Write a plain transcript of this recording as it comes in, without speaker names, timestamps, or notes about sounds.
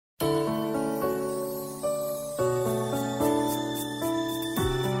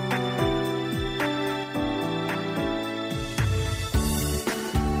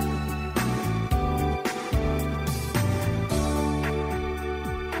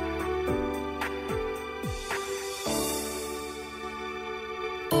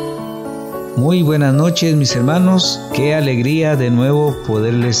Muy buenas noches, mis hermanos. Qué alegría de nuevo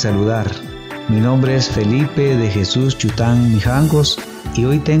poderles saludar. Mi nombre es Felipe de Jesús Chután Mijangos y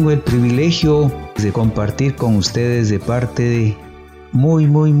hoy tengo el privilegio de compartir con ustedes de parte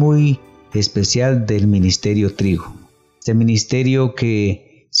muy especial del Ministerio Trigo. Este ministerio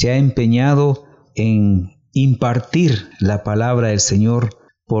que se ha empeñado en impartir la palabra del Señor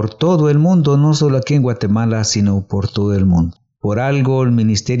por todo el mundo, no solo aquí en Guatemala, sino por todo el mundo. Por algo el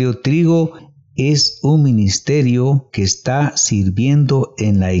Ministerio Trigo es un ministerio que está sirviendo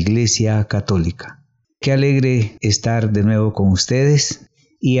en la Iglesia Católica. Qué alegre estar de nuevo con ustedes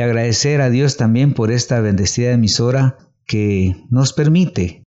y agradecer a Dios también por esta bendecida emisora que nos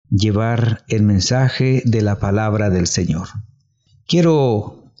permite llevar el mensaje de la palabra del Señor.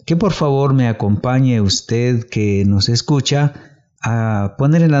 Quiero que por favor me acompañe usted que nos escucha a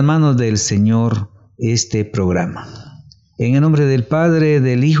poner en las manos del Señor este programa. En el nombre del Padre,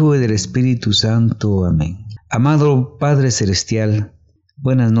 del Hijo y del Espíritu Santo. Amén. Amado Padre Celestial,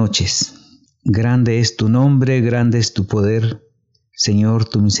 buenas noches. Grande es tu nombre, grande es tu poder. Señor,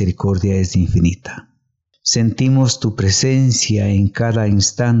 tu misericordia es infinita. Sentimos tu presencia en cada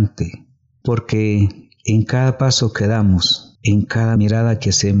instante, porque en cada paso que damos, en cada mirada que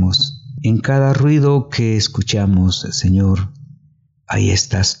hacemos, en cada ruido que escuchamos, Señor, ahí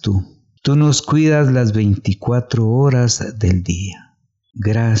estás tú. Tú nos cuidas las 24 horas del día.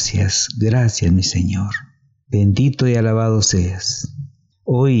 Gracias, mi Señor. Bendito y alabado seas.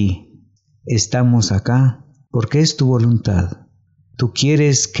 Hoy estamos acá porque es tu voluntad. Tú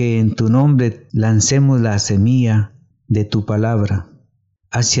quieres que en tu nombre lancemos la semilla de tu palabra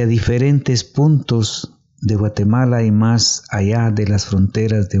hacia diferentes puntos de Guatemala y más allá de las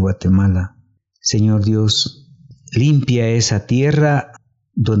fronteras de Guatemala. Señor Dios, limpia esa tierra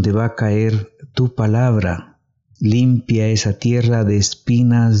donde va a caer tu palabra. Limpia esa tierra de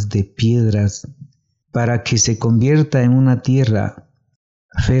espinas, de piedras, para que se convierta en una tierra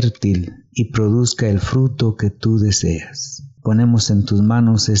fértil y produzca el fruto que tú deseas. Ponemos en tus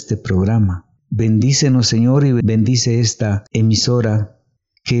manos este programa. Bendícenos, Señor, y bendice esta emisora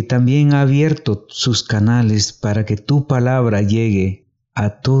que también ha abierto sus canales para que tu palabra llegue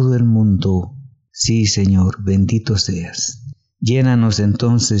a todo el mundo. Sí, Señor, bendito seas. Llénanos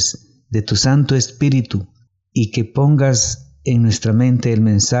entonces de tu Santo Espíritu y que pongas en nuestra mente el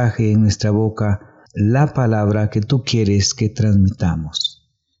mensaje, en nuestra boca, la palabra que tú quieres que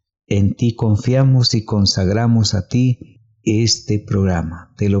transmitamos. En ti confiamos y consagramos a ti este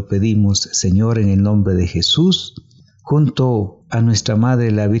programa. Te lo pedimos, Señor, en el nombre de Jesús, junto a nuestra Madre,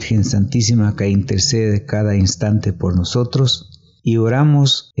 la Virgen Santísima, que intercede cada instante por nosotros. Y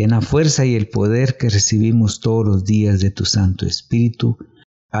oramos en la fuerza y el poder que recibimos todos los días de tu Santo Espíritu.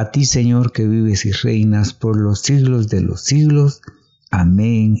 A ti, Señor, que vives y reinas por los siglos de los siglos.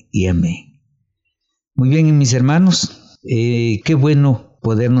 Amén y amén. Muy bien, mis hermanos, qué bueno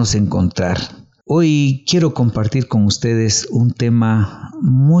podernos encontrar. Hoy quiero compartir con ustedes un tema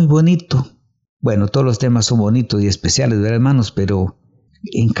muy bonito. Bueno, todos los temas son bonitos y especiales, ¿verdad, hermanos? Pero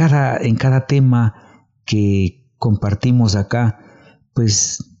en cada tema que compartimos acá,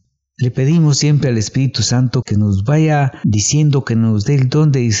 pues le pedimos siempre al Espíritu Santo que nos vaya diciendo, que nos dé el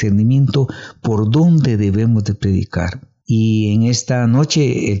don de discernimiento por dónde debemos de predicar. Y en esta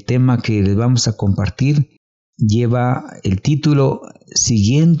noche el tema que les vamos a compartir lleva el título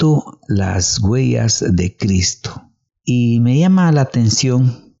Siguiendo las huellas de Cristo. Y me llama la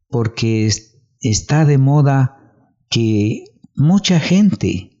atención porque está de moda que mucha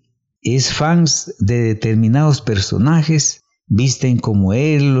gente es fans de determinados personajes, visten como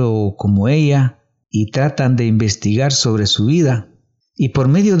él o como ella y tratan de investigar sobre su vida. Y por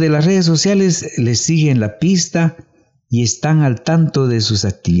medio de las redes sociales les siguen la pista y están al tanto de sus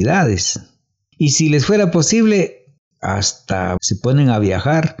actividades. Y si les fuera posible, hasta se ponen a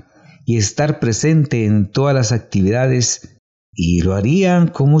viajar y estar presente en todas las actividades. Y lo harían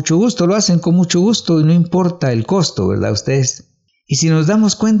con mucho gusto, lo hacen con mucho gusto y no importa el costo, ¿verdad ustedes? Y si nos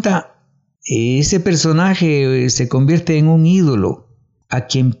damos cuenta, ese personaje se convierte en un ídolo a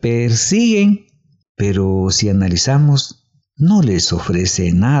quien persiguen, pero si analizamos, no les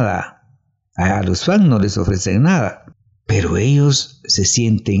ofrece nada. A los fans no les ofrecen nada, pero ellos se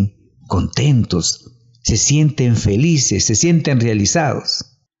sienten contentos, se sienten felices, se sienten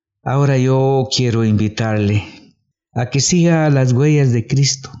realizados. Ahora yo quiero invitarle a que siga las huellas de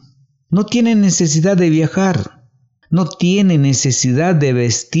Cristo. No tiene necesidad de viajar. No tiene necesidad de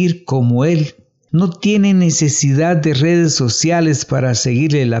vestir como Él. No tiene necesidad de redes sociales para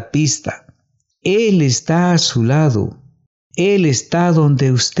seguirle la pista. Él está a su lado. Él está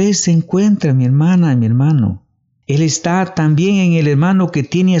donde usted se encuentra, mi hermana, mi hermano. Él está también en el hermano que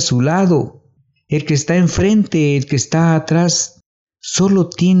tiene a su lado. El que está enfrente, el que está atrás, solo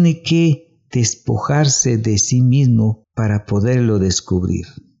tiene que despojarse de sí mismo para poderlo descubrir.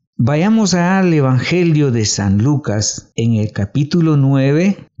 Vayamos al Evangelio de San Lucas en el capítulo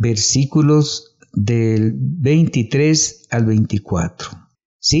 9, versículos del 23 al 24.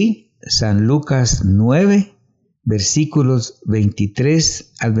 ¿Sí? San Lucas 9, versículos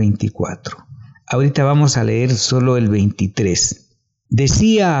 23 al 24. Ahorita vamos a leer solo el 23.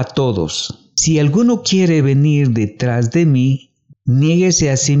 Decía a todos: si alguno quiere venir detrás de mí, niéguese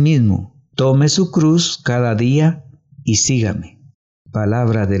a sí mismo, tome su cruz cada día y sígame.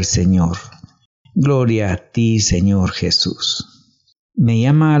 Palabra del Señor. Gloria a ti, Señor Jesús. Me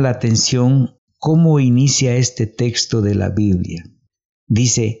llama la atención cómo inicia este texto de la Biblia.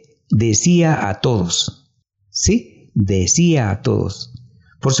 Dice, decía a todos. Sí, decía a todos.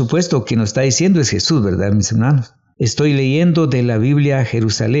 Por supuesto, quien nos está diciendo es Jesús, ¿verdad, mis hermanos? Estoy leyendo de la Biblia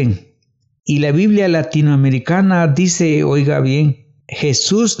Jerusalén. Y la Biblia latinoamericana dice, oiga bien,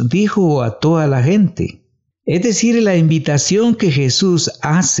 Jesús dijo a toda la gente. Es decir, la invitación que Jesús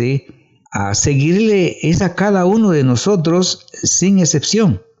hace a seguirle es a cada uno de nosotros sin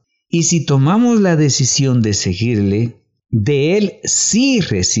excepción. Y si tomamos la decisión de seguirle, de Él sí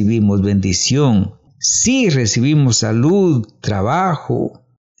recibimos bendición, sí recibimos salud, trabajo,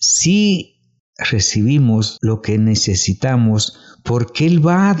 sí recibimos lo que necesitamos, porque Él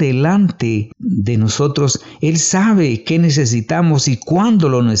va delante de nosotros. Él sabe qué necesitamos y cuándo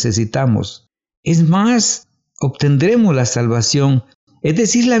lo necesitamos. Es más, obtendremos la salvación, es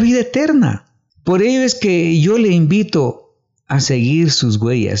decir, la vida eterna. Por ello es que yo le invito a seguir sus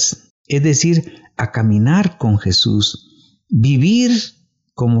huellas, es decir, a caminar con Jesús, vivir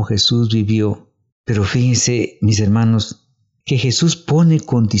como Jesús vivió. Pero fíjense, mis hermanos, que Jesús pone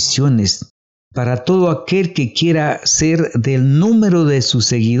condiciones para todo aquel que quiera ser del número de sus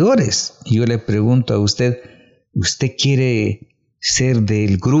seguidores. Yo le pregunto a usted, ¿usted quiere ser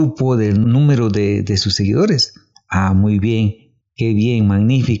del grupo, del número de sus seguidores? Ah, muy bien, qué bien,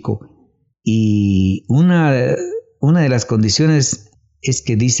 magnífico. Y una de las condiciones es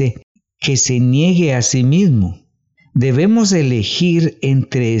que dice que se niegue a sí mismo. Debemos elegir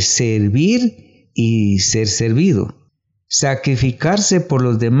entre servir y ser servido, sacrificarse por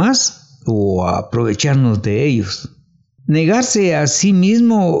los demás o aprovecharnos de ellos. Negarse a sí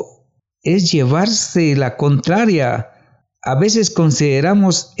mismo es llevarse la contraria. A veces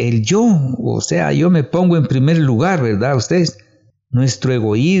consideramos el yo, o sea, yo me pongo en primer lugar, ¿verdad? Ustedes, nuestro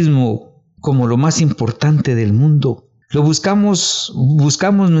egoísmo como lo más importante del mundo. Buscamos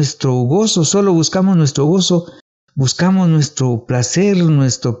nuestro gozo, solo buscamos nuestro gozo, buscamos nuestro placer,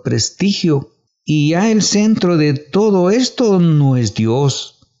 nuestro prestigio. Y ya el centro de todo esto no es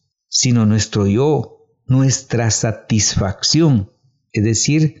Dios, sino nuestro yo, nuestra satisfacción. Es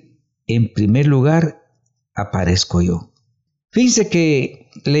decir, en primer lugar, aparezco yo. Fíjense que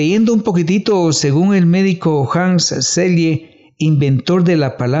leyendo un poquitito, según el médico Hans Selye, inventor de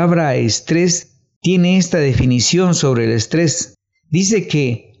la palabra estrés, tiene esta definición sobre el estrés. Dice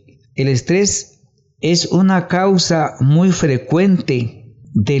que el estrés es una causa muy frecuente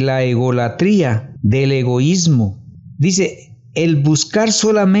de la egolatría, del egoísmo. Dice, el buscar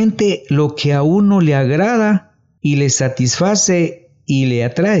solamente lo que a uno le agrada y le satisface y le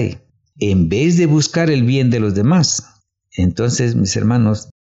atrae, en vez de buscar el bien de los demás. Entonces, mis hermanos,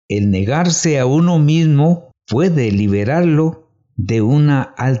 el negarse a uno mismo puede liberarlo de una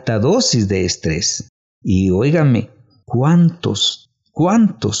alta dosis de estrés. Y óigame, ¿cuántos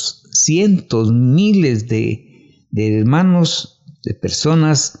cientos, miles de hermanos, de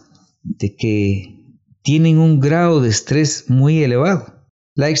personas de que tienen un grado de estrés muy elevado?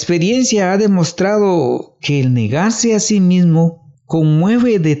 La experiencia ha demostrado que el negarse a sí mismo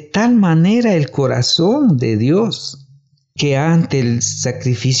conmueve de tal manera el corazón de Dios que ante el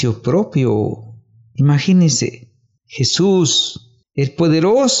sacrificio propio, imagínense, Jesús, el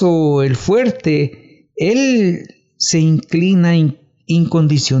poderoso, el fuerte, Él se inclina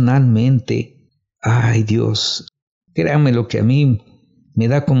incondicionalmente. Ay, Dios, créanme lo que a mí me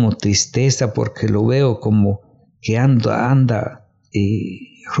da como tristeza, porque lo veo como que anda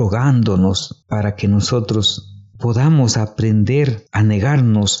rogándonos para que nosotros podamos aprender a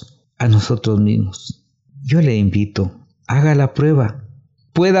negarnos a nosotros mismos. Yo le invito, haga la prueba.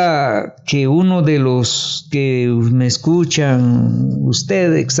 Pueda que uno de los que me escuchan,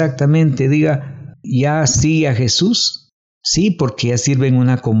 usted exactamente, diga, ya sí a Jesús. Sí, porque ya sirve en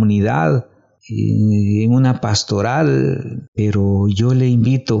una comunidad, en una pastoral, pero yo le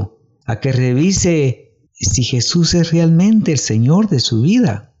invito a que revise si Jesús es realmente el Señor de su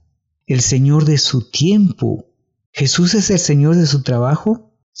vida, el Señor de su tiempo. ¿Jesús es el Señor de su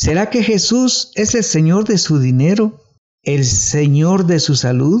trabajo? ¿Será que Jesús es el Señor de su dinero? ¿El Señor de su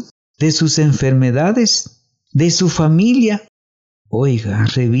salud? ¿De sus enfermedades? ¿De su familia? Oiga,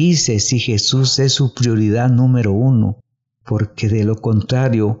 revise si Jesús es su prioridad número 1, porque de lo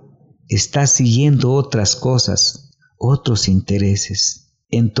contrario está siguiendo otras cosas, otros intereses.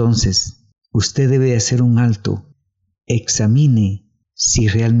 Entonces, usted debe hacer un alto. Examine si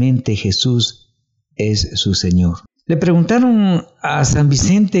realmente Jesús es su Señor. Le preguntaron a San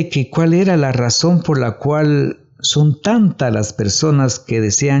Vicente que cuál era la razón por la cual son tantas las personas que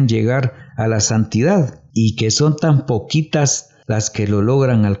desean llegar a la santidad y que son tan poquitas las que lo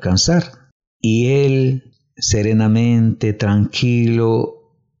logran alcanzar. Y él, serenamente,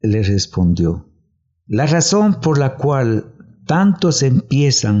 tranquilo, le respondió: la razón por la cual tantos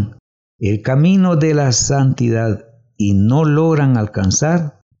empiezan el camino de la santidad y no logran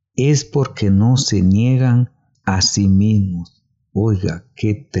alcanzar es porque no se niegan a sí mismos. Oiga,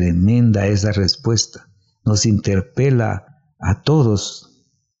 qué tremenda esa respuesta. Nos interpela a todos.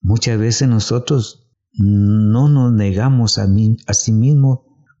 Muchas veces nosotros no nos negamos a sí mismos,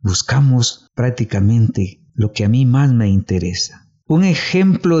 buscamos prácticamente lo que a mí más me interesa. Un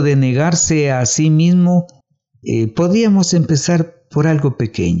ejemplo de negarse a sí mismo, podríamos empezar por algo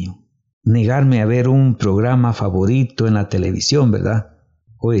pequeño. Negarme a ver un programa favorito en la televisión, ¿verdad?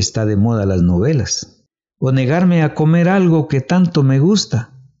 Hoy está de moda las novelas. O negarme a comer algo que tanto me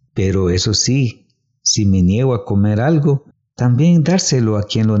gusta. Pero eso sí, si me niego a comer algo, también dárselo a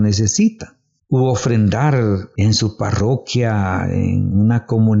quien lo necesita. O ofrendar en su parroquia, en una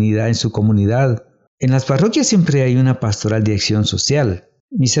comunidad, en su comunidad. En las parroquias siempre hay una pastoral de acción social.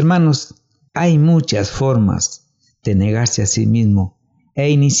 Mis hermanos, hay muchas formas de negarse a sí mismo e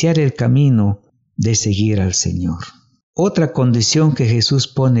iniciar el camino de seguir al Señor. Otra condición que Jesús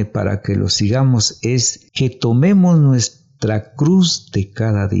pone para que lo sigamos es que tomemos nuestra cruz de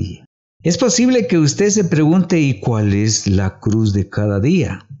cada día. Es posible que usted se pregunte: ¿y cuál es la cruz de cada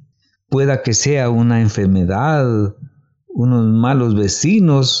día? Pueda que sea una enfermedad, unos malos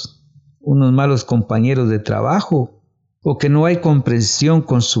vecinos, unos malos compañeros de trabajo, o que no hay comprensión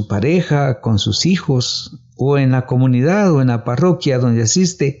con su pareja, con sus hijos, o en la comunidad o en la parroquia donde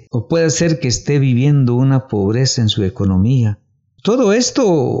asiste, o puede ser que esté viviendo una pobreza en su economía. Todo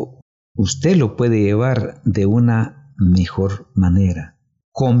esto usted lo puede llevar de una mejor manera.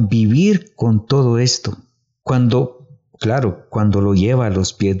 Convivir con todo esto. Cuando lo lleva a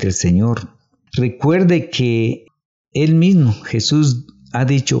los pies del Señor. Recuerde que Él mismo, Jesús, ha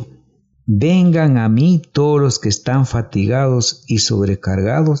dicho: vengan a mí todos los que están fatigados y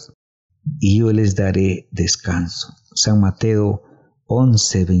sobrecargados, y yo les daré descanso. San Mateo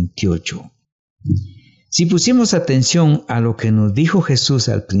 11:28. Si pusimos atención a lo que nos dijo Jesús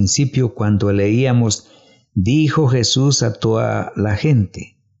al principio cuando leíamos: dijo Jesús a toda la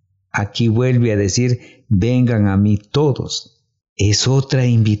gente. Aquí vuelve a decir: vengan a mí todos. Es otra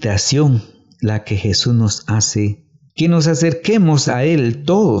invitación la que Jesús nos hace, que nos acerquemos a Él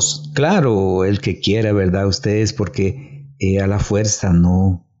todos. Claro, el que quiera, ¿verdad? Ustedes, porque a la fuerza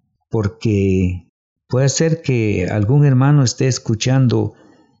no. Porque puede ser que algún hermano esté escuchando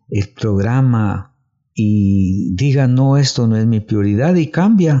el programa y diga: no, esto no es mi prioridad, y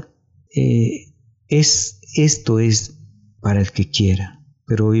cambia. Esto es para el que quiera.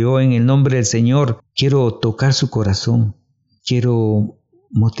 Pero yo, en el nombre del Señor, quiero tocar su corazón. Quiero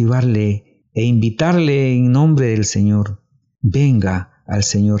motivarle e invitarle en nombre del Señor. Venga al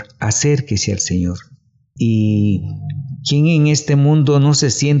Señor, acérquese al Señor. Y ¿quién en este mundo no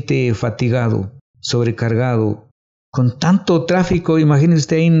se siente fatigado, sobrecargado, con tanto tráfico? Imagínese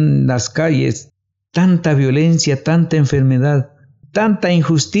usted en las calles, tanta violencia, tanta enfermedad, tanta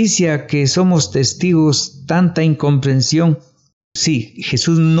injusticia que somos testigos, tanta incomprensión. Sí,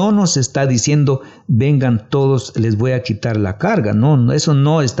 Jesús no nos está diciendo: vengan todos, les voy a quitar la carga. No, eso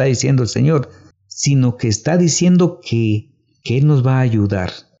no está diciendo el Señor, sino que está diciendo que Él nos va a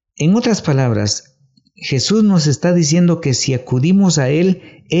ayudar. En otras palabras, Jesús nos está diciendo que si acudimos a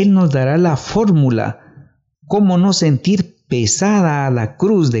Él, Él nos dará la fórmula, cómo no sentir pesada a la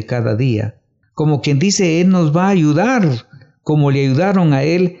cruz de cada día. Como quien dice, Él nos va a ayudar, como le ayudaron a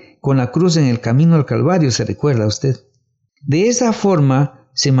Él con la cruz en el camino al Calvario, ¿se recuerda usted? De esa forma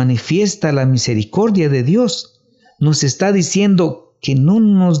se manifiesta la misericordia de Dios. Nos está diciendo que no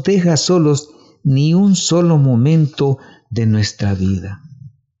nos deja solos ni un solo momento de nuestra vida.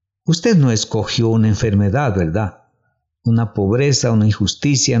 Usted no escogió una enfermedad, ¿verdad? Una pobreza, una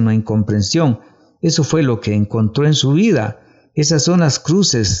injusticia, una incomprensión. Eso fue lo que encontró en su vida. Esas son las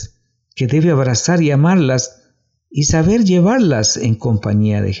cruces que debe abrazar y amarlas y saber llevarlas en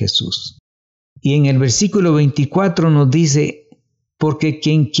compañía de Jesús. Y en el versículo 24 nos dice: porque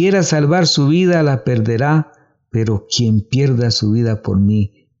quien quiera salvar su vida la perderá, pero quien pierda su vida por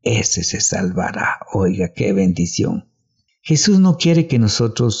mí, ese se salvará. Oiga, qué bendición. Jesús no quiere que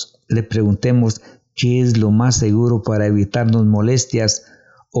nosotros le preguntemos qué es lo más seguro para evitarnos molestias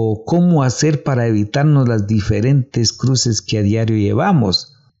o cómo hacer para evitarnos las diferentes cruces que a diario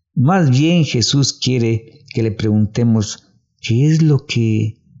llevamos. Más bien Jesús quiere que le preguntemos qué es lo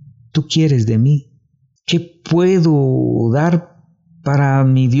que tú quieres de mí. ¿Qué puedo dar para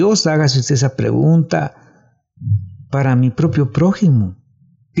mi Dios? Hágase usted esa pregunta. Para mi propio prójimo.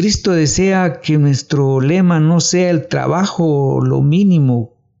 Cristo desea que nuestro lema no sea el trabajo lo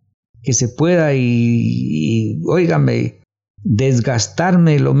mínimo que se pueda y óigame,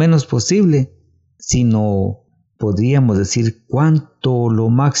 desgastarme lo menos posible, sino podríamos decir cuánto lo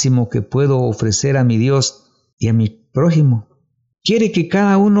máximo que puedo ofrecer a mi Dios y a mi prójimo. Quiere que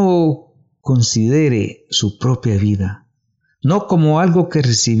cada uno considere su propia vida, no como algo que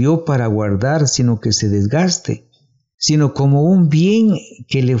recibió para guardar, sino que se desgaste, sino como un bien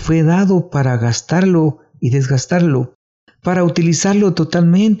que le fue dado para gastarlo y desgastarlo, para utilizarlo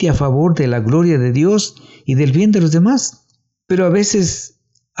totalmente a favor de la gloria de Dios y del bien de los demás. Pero a veces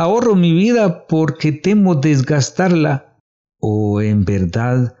ahorro mi vida porque temo desgastarla, o en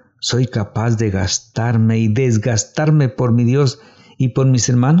verdad soy capaz de gastarme y desgastarme por mi Dios y por mis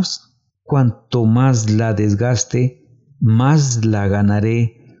hermanos. Cuanto más la desgaste, más la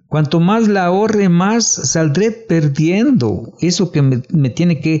ganaré. Cuanto más la ahorre, más saldré perdiendo. Eso que me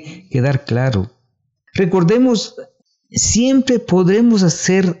tiene que quedar claro. Recordemos, siempre podremos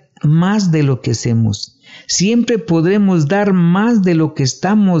hacer más de lo que hacemos. Siempre podremos dar más de lo que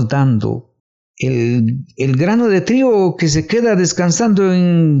estamos dando. El grano de trigo que se queda descansando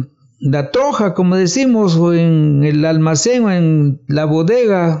en la troja, como decimos, o en el almacén, o en la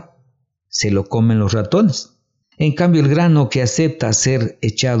bodega, se lo comen los ratones. En cambio, el grano que acepta ser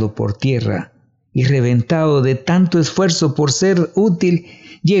echado por tierra y reventado de tanto esfuerzo por ser útil,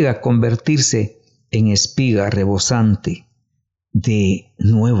 llega a convertirse en espiga rebosante de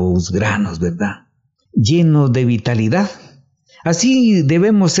nuevos granos, ¿verdad? Lleno de vitalidad. Así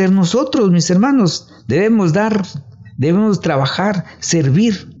debemos ser nosotros, mis hermanos. Debemos dar, debemos trabajar,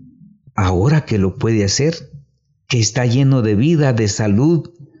 servir. Ahora que lo puede hacer, que está lleno de vida, de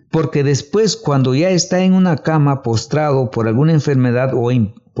salud, porque después, cuando ya está en una cama postrado por alguna enfermedad o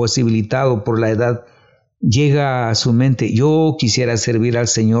imposibilitado por la edad, llega a su mente, yo quisiera servir al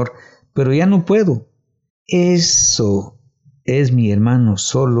Señor, pero ya no puedo. Eso es, mi hermano,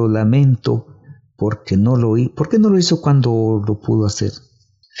 solo lamento porque no lo hizo. ¿Por qué no lo hizo cuando lo pudo hacer?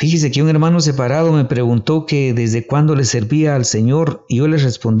 Fíjese que un hermano separado me preguntó que desde cuándo le servía al Señor y yo le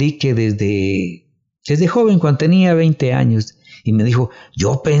respondí que desde joven, cuando tenía 20 años. Y me dijo,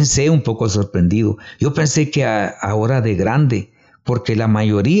 yo pensé un poco sorprendido, yo pensé que ahora de grande, porque la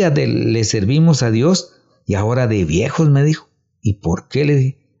mayoría le servimos a Dios y ahora de viejos, me dijo. ¿Y por qué? Le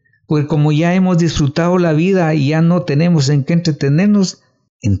dije, pues como ya hemos disfrutado la vida y ya no tenemos en qué entretenernos,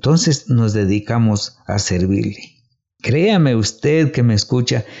 entonces nos dedicamos a servirle. Créame usted que me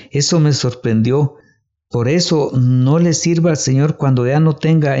escucha, eso me sorprendió. Por eso no le sirva al Señor cuando ya no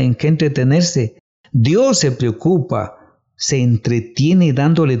tenga en qué entretenerse. Dios se preocupa, se entretiene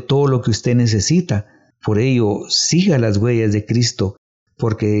dándole todo lo que usted necesita. Por ello, siga las huellas de Cristo,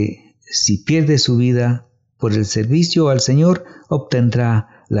 porque si pierde su vida por el servicio al Señor,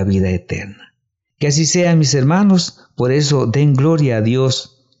 obtendrá la vida eterna. Que así sea, mis hermanos. Por eso den gloria a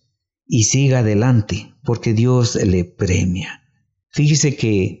Dios y siga adelante, porque Dios le premia. Fíjese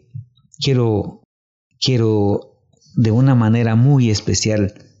que quiero de una manera muy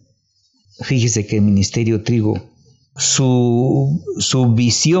especial, fíjese que el Ministerio Trigo, su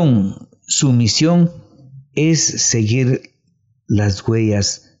visión, su misión es seguir las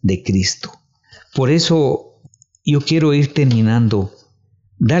huellas de Cristo. Por eso yo quiero ir terminando,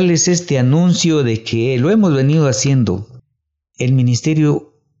 darles este anuncio de que lo hemos venido haciendo. El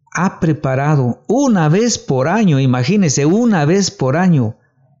ministerio ha preparado una vez por año, imagínense, una vez por año,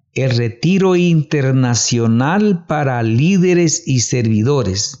 el retiro internacional para líderes y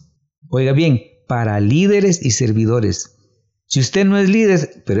servidores. Oiga bien, para líderes y servidores. Si usted no es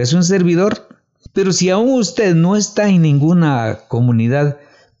líder, pero es un servidor, pero si aún usted no está en ninguna comunidad,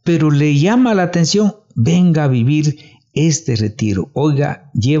 pero le llama la atención, venga a vivir este retiro.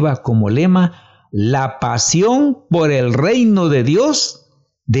 Oiga, lleva como lema, la pasión por el reino de Dios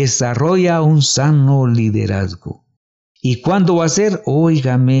desarrolla un sano liderazgo. ¿Y cuándo va a ser?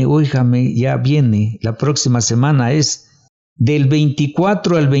 Óigame, ya viene, la próxima semana es del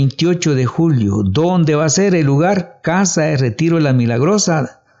 24 al 28 de julio. ¿Dónde va a ser el lugar? Casa de Retiro La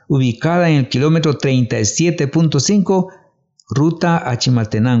Milagrosa, ubicada en el kilómetro 37.5, ruta a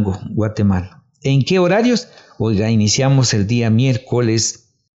Chimaltenango, Guatemala. ¿En qué horarios? Oiga, iniciamos el día miércoles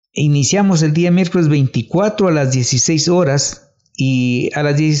 24 a las 16 horas y a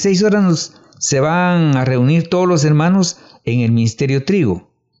las 16 horas se van a reunir todos los hermanos en el Ministerio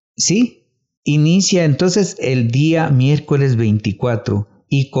Trigo. ¿Sí? Inicia entonces el día miércoles 24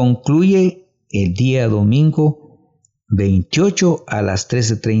 y concluye el día domingo 28 a las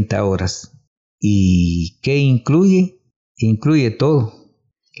 13:30 horas. ¿Y qué incluye? Incluye todo.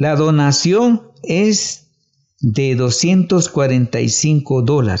 La donación es de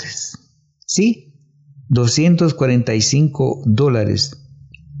 $245. ¿Sí? $245.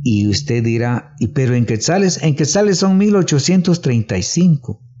 Y usted dirá, ¿pero en quetzales? En quetzales son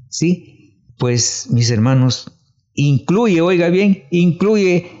 1,835. ¿Sí? Pues, mis hermanos, incluye, oiga bien,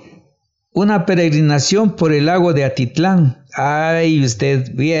 incluye una peregrinación por el lago de Atitlán. Ay,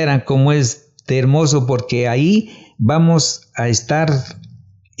 usted viera cómo es de hermoso, porque ahí vamos a estar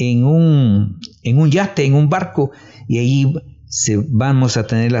en un yate, en un barco, y ahí vamos a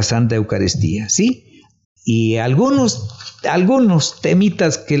tener la Santa Eucaristía, ¿sí? Y algunos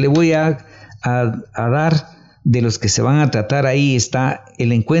temitas que le voy a dar de los que se van a tratar ahí está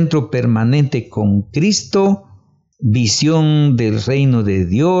el encuentro permanente con Cristo, visión del reino de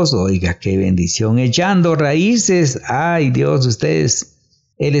Dios, oiga qué bendición, echando raíces, ay Dios, ustedes,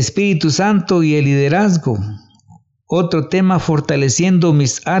 el Espíritu Santo y el liderazgo. Otro tema, fortaleciendo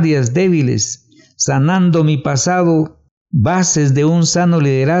mis áreas débiles, sanando mi pasado, bases de un sano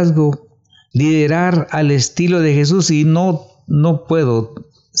liderazgo, liderar al estilo de Jesús. Y no puedo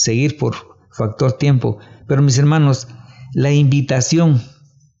seguir por factor tiempo, pero mis hermanos, la invitación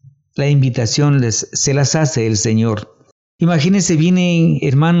se las hace el Señor. Imagínense, vienen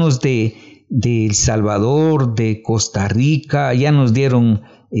hermanos de El Salvador, de Costa Rica, ya nos dieron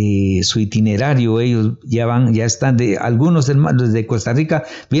su itinerario, ellos ya están, algunos hermanos de Costa Rica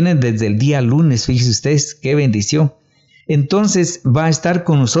vienen desde el día lunes, fíjense ustedes, qué bendición. Entonces va a estar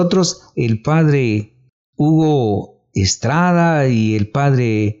con nosotros el padre Hugo Estrada y el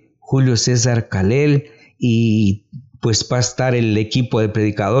padre Julio César Calel, y pues va a estar el equipo de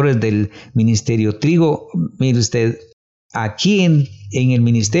predicadores del Ministerio Trigo. Mire usted, aquí en el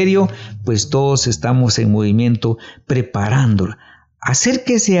ministerio, pues todos estamos en movimiento preparándolo.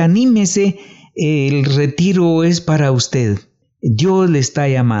 Acérquese, anímese, el retiro es para usted. Dios le está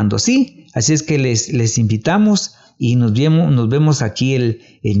llamando, ¿sí? Así es que les invitamos y nos vemos aquí el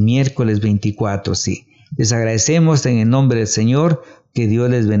miércoles 24, ¿sí? Les agradecemos en el nombre del Señor, que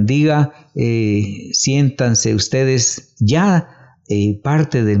Dios les bendiga. Siéntanse ustedes ya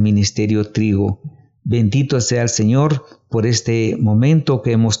parte del Ministerio Trigo. Bendito sea el Señor por este momento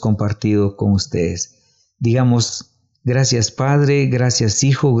que hemos compartido con ustedes. Digamos, gracias Padre, gracias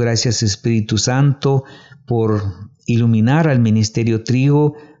Hijo, gracias Espíritu Santo por iluminar al Ministerio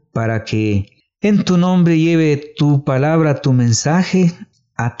Trigo para que en tu nombre lleve tu palabra, tu mensaje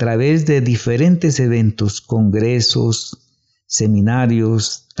a través de diferentes eventos, congresos,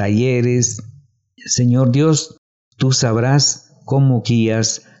 seminarios, talleres. Señor Dios, tú sabrás cómo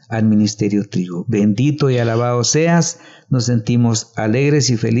guías al Ministerio Trigo. Bendito y alabado seas. Nos sentimos alegres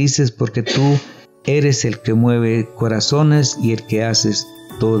y felices porque tú eres el que mueve corazones y el que haces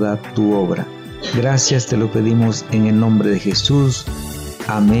toda tu obra. Gracias te lo pedimos en el nombre de Jesús.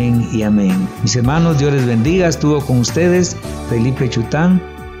 Amén y amén. Mis hermanos, Dios les bendiga. Estuvo con ustedes Felipe Chután.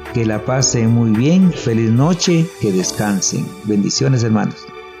 Que la pasen muy bien. Feliz noche. Que descansen. Bendiciones, hermanos.